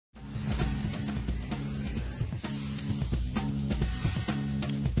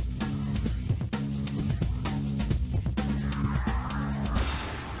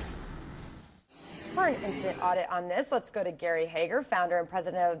an instant audit on this. Let's go to Gary Hager, founder and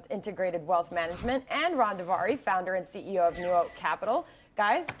president of Integrated Wealth Management, and Ron Davari, founder and CEO of NewOak Capital.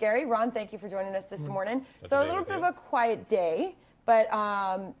 Guys, Gary, Ron, thank you for joining us this morning. So a little bit of a quiet day, but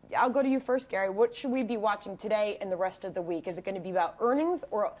I'll go to you first, Gary. What should we be watching today and the rest of the week? Is it going to be about earnings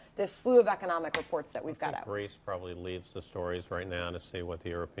or this slew of economic reports that we've got out? Greece probably leads the stories right now to see what the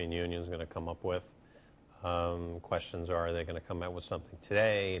European Union is going to come up with. Questions are they going to come out with something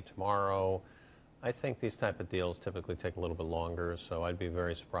today, tomorrow? I think these type of deals typically take a little bit longer, so I'd be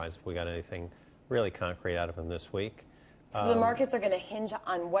very surprised if we got anything really concrete out of them this week. So the markets are going to hinge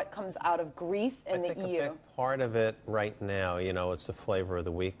on what comes out of Greece and the EU? I think a big part of it right now, it's the flavor of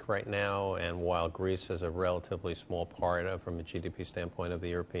the week right now, and while Greece is a relatively small part of, from a GDP standpoint, of the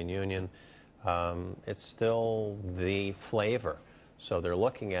European Union, it's still the flavor. So they're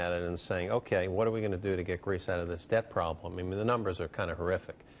looking at it and saying, okay, what are we going to do to get Greece out of this debt problem? I mean, the numbers are kind of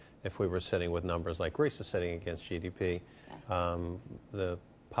horrific. If we were sitting with numbers like Greece is sitting against GDP, the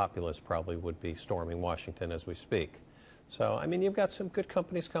populace probably would be storming Washington as we speak. So, I mean, you've got some good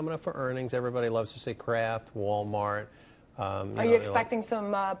companies coming up for earnings. Everybody loves to see Kraft, Walmart. Are you expecting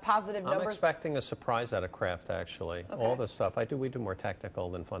some positive numbers? I'm expecting a surprise out of Kraft, actually. Okay. All the stuff. We do more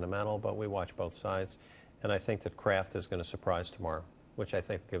technical than fundamental, but we watch both sides. And I think that Kraft is going to surprise tomorrow, which I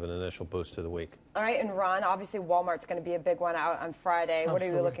think will give an initial boost to the week. All right, and Ron, obviously Walmart's going to be a big one out on Friday. Absolutely.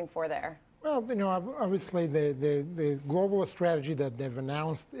 What are you looking for there? Well, obviously the global strategy that they've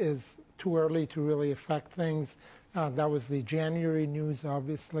announced is too early to really affect things. That was the January news,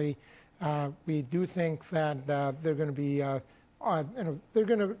 obviously. We do think that they're going to be, they're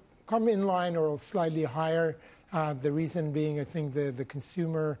going to come in line or slightly higher. The reason being, I think the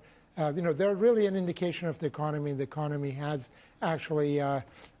consumer, they're really an indication of the economy. The economy has actually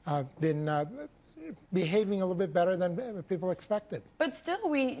been behaving a little bit better than people expected. But still,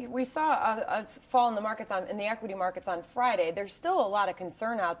 we saw a fall in the markets in the equity markets on Friday. There's still a lot of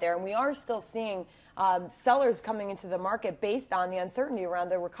concern out there, and we are still seeing sellers coming into the market based on the uncertainty around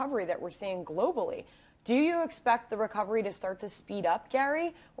the recovery that we're seeing globally. Do you expect the recovery to start to speed up,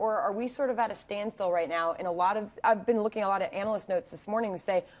 Gary, or are we sort of at a standstill right now? And I've been looking at a lot of analyst notes this morning who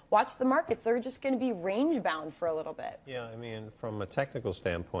say, watch the markets, they're just going to be range bound for a little bit. Yeah, I mean, from a technical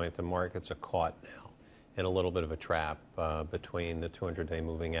standpoint, the markets are caught now in a little bit of a trap between the 200-day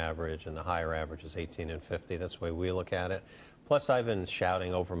moving average and the higher average is 18 and 50. That's the way we look at it. Plus, I've been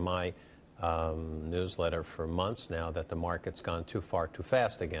shouting over my newsletter for months now that the market's gone too far too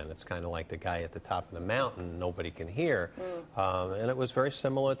fast again. It's kind of like the guy at the top of the mountain nobody can hear. And it was very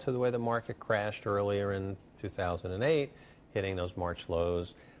similar to the way the market crashed earlier in 2008, hitting those March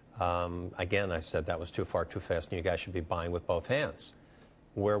lows. Again, I said that was too far too fast and you guys should be buying with both hands.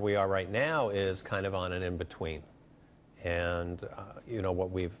 Where we are right now is kind of on an in-between. And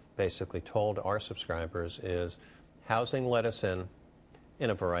what we've basically told our subscribers is housing let us in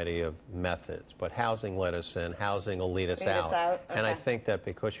a variety of methods, but housing let us in, housing will lead us out. Okay. And I think that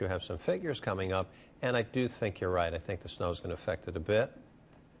because you have some figures coming up, and I do think you're right, I think the snow's going to affect it a bit.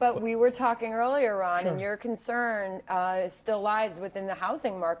 But we were talking earlier, Ron, Sure. and your concern still lies within the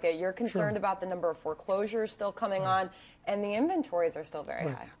housing market. You're concerned Sure. about the number of foreclosures still coming on, and the inventories are still very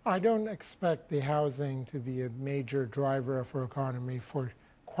high. I don't expect the housing to be a major driver of our economy for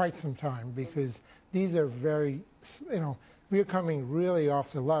quite some time because these are very, we're coming really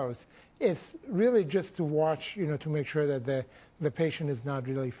off the lows. It's really just to watch, to make sure that the patient is not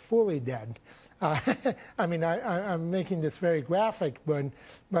really fully dead. I mean, I'm making this very graphic, but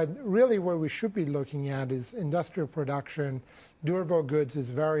really where we should be looking at is industrial production. Durable goods is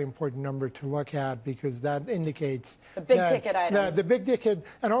a very important number to look at because that indicates the big ticket items. The big ticket,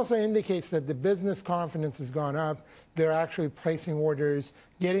 and also indicates that the business confidence has gone up. They're actually placing orders,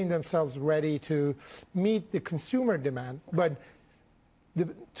 getting themselves ready to meet the consumer demand. But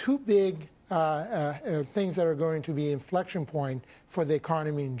the two big things that are going to be inflection point for the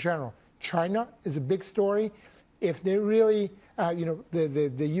economy in general. China is a big story. If they really,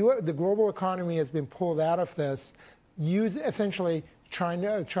 the global economy has been pulled out of this. Essentially,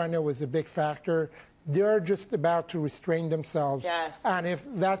 China was a big factor. They're just about to restrain themselves. Yes. And if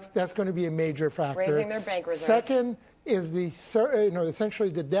that's going to be a major factor. Raising their bank reserves. Second is essentially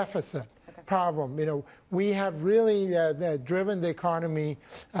the deficit problem. We have really driven the economy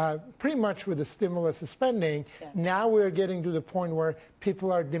pretty much with the stimulus spending. Yeah. Now we're getting to the point where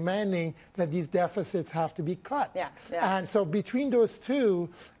people are demanding that these deficits have to be cut. Yeah. Yeah. And so between those two,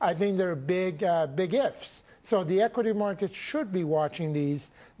 I think there are big ifs. So the equity market should be watching these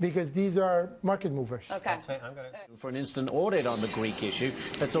because these are market movers. Okay. For an instant audit on the Greek issue.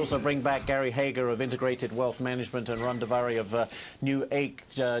 Let's also bring back Gary Hager of Integrated Wealth Management and Ron Davari of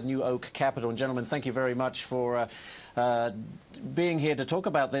NewOak Capital. And gentlemen, thank you very much for being here to talk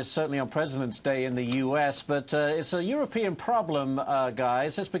about this, certainly on President's Day in the U.S. But it's a European problem,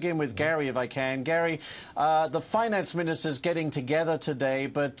 guys. Let's begin with Gary, if I can. Gary, the finance minister's getting together today,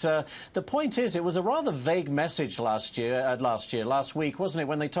 but the point is it was a rather vague message last week, wasn't it,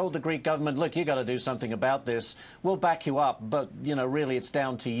 when they told the Greek government, look, you got to do something about this. We'll back you up, but, you know, really it's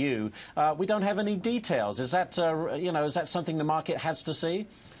down to you. We don't have any details. Is that, you know, is that something the market has to see?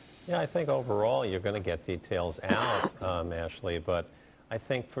 Yeah, I think overall you're going to get details out, Ashley, but I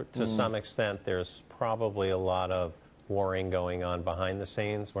think to some extent there's probably a lot of worrying going on behind the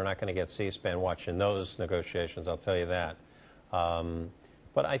scenes. We're not going to get C-SPAN watching those negotiations, I'll tell you that.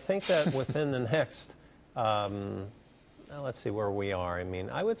 But I think that within the next, let's see where we are. I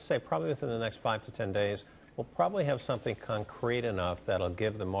mean, I would say probably within the next 5 to 10 days, we'll probably have something concrete enough that'll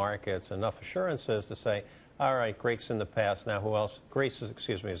give the markets enough assurances to say, all right, Greece in the past, now who else? Greece,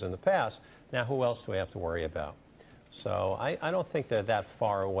 excuse me, is in the past. Now who else do we have to worry about? So I don't think they're that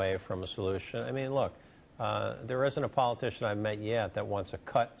far away from a solution. I mean, look, there isn't a politician I've met yet that wants to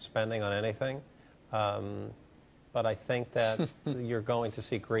cut spending on anything. But I think that you're going to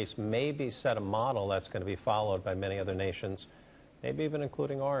see Greece maybe set a model that's going to be followed by many other nations, maybe even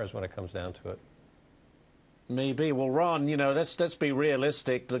including ours when it comes down to it. Maybe. Well, Ron, you know, let's be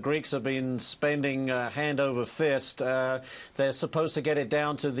realistic. The Greeks have been spending hand over fist. They're supposed to get it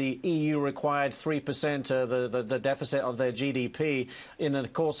down to the EU required 3%, the deficit of their GDP, in the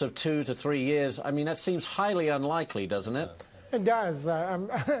course of 2 to 3 years. I mean, that seems highly unlikely, doesn't it? It does.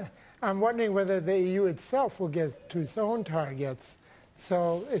 I'm wondering whether the EU itself will get to its own targets.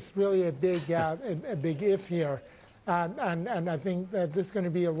 So it's really a big if here. And I think that this is going to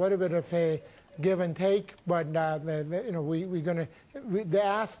be a little bit of a give and take, but you know, the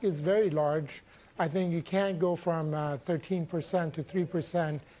ask is very large. I think you can't go from 13% to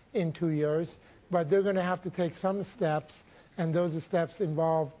 3% in 2 years, but they're going to have to take some steps, and those steps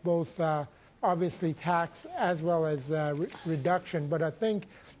involve both obviously tax as well as reduction. But I think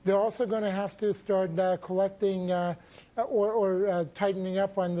they're also going to have to start collecting or tightening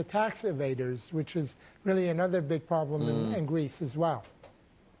up on the tax evaders, which is really another big problem in Greece as well.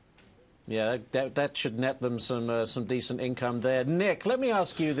 Yeah, that should net them some decent income there. Nick, let me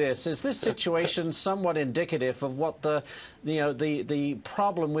ask you this: is this situation somewhat indicative of what the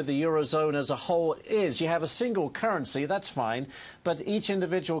problem with the eurozone as a whole is? You have a single currency, that's fine, but each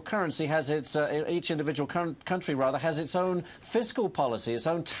individual currency has its each individual country rather has its own fiscal policy, its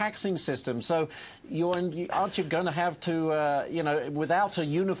own taxing system. So aren't you going to have to without a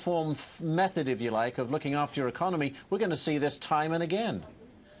uniform method, if you like, of looking after your economy, we're going to see this time and again.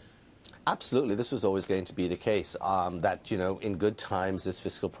 Absolutely. This was always going to be the case, that, you know, in good times this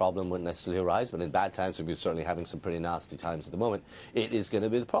fiscal problem wouldn't necessarily arise, but in bad times, and we're certainly having some pretty nasty times at the moment, it is going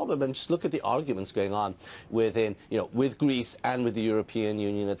to be the problem. And just look at the arguments going on within, you know, with Greece and with the European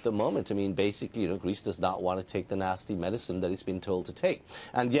Union at the moment. I mean, basically, you know, Greece does not want to take the nasty medicine that it's been told to take.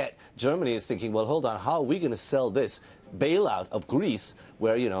 And yet Germany is thinking, well, hold on, how are we going to sell this bailout of Greece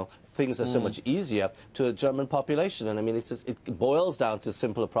where, you know, things are so much easier to a German population? And I mean, it boils down to as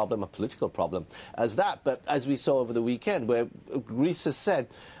simple a problem, a political problem, as that. But as we saw over the weekend, where Greece has said,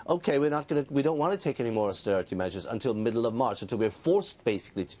 okay, we don't want to take any more austerity measures until middle of March, until we're forced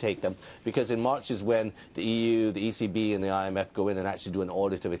basically to take them, because in March is when the EU, the ECB and the IMF go in and actually do an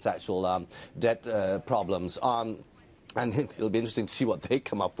audit of its actual debt problems. And it'll be interesting to see what they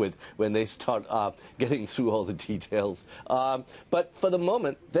come up with when they start getting through all the details. But for the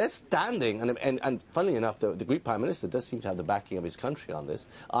moment, they're standing, and funnily enough, the Greek Prime Minister does seem to have the backing of his country on this.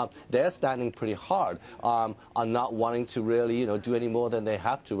 They're standing pretty hard on not wanting to really, you know, do any more than they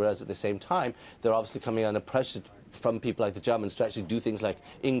have to, whereas at the same time, they're obviously coming under pressure from people like the Germans to actually do things like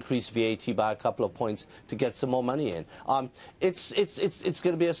increase VAT by a couple of points to get some more money in. It's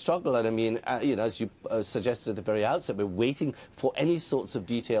going to be a struggle, and I mean, you know, as you suggested at the very outset, we're waiting for any sorts of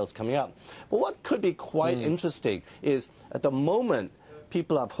details coming up. But what could be quite interesting is, at the moment,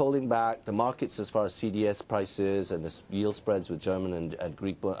 people are holding back the markets as far as CDS prices and the yield spreads with German and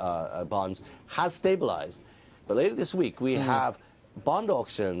Greek bonds has stabilized. But later this week, we have bond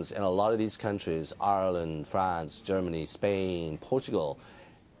auctions in a lot of these countries: Ireland, France, Germany, Spain, Portugal.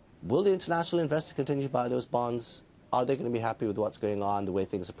 Will the international investor continue to buy those bonds? Are they going to be happy with what's going on, the way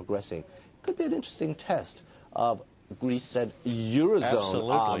things are progressing? Could be an interesting test of Greece and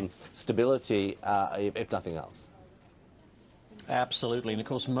Eurozone stability, if nothing else. Absolutely. And of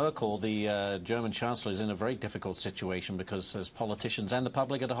course, Merkel, the German Chancellor, is in a very difficult situation because there's politicians and the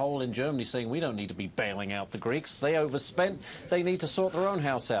public as a whole in Germany saying we don't need to be bailing out the Greeks. They overspent. They need to sort their own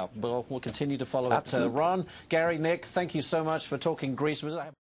house out. Well, we'll continue to follow it. Ron, Gary, Nick, thank you so much for talking Greece.